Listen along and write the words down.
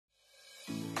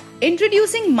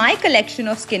Introducing my collection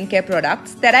of skincare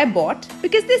products that I bought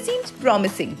because they seemed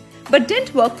promising but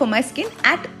didn't work for my skin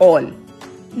at all.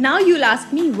 Now you'll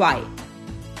ask me why.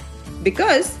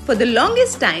 Because for the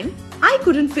longest time, I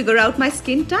couldn't figure out my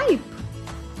skin type.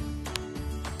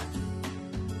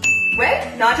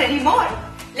 Well, not anymore.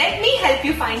 Let me help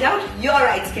you find out your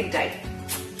right skin type.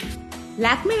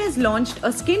 Lakmé has launched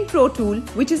a Skin Pro Tool,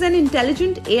 which is an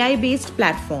intelligent AI-based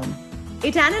platform.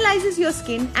 It analyzes your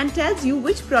skin and tells you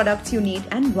which products you need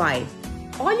and why.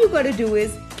 All you gotta do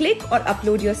is click or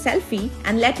upload your selfie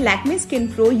and let Lakmé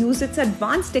Skin Pro use its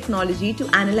advanced technology to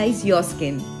analyze your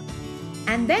skin.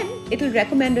 And then it'll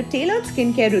recommend a tailored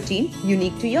skincare routine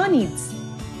unique to your needs.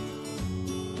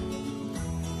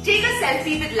 Take a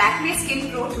selfie with Lakmé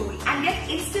Skin Pro Tool and get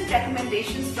instant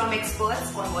recommendations from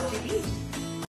experts on what you need.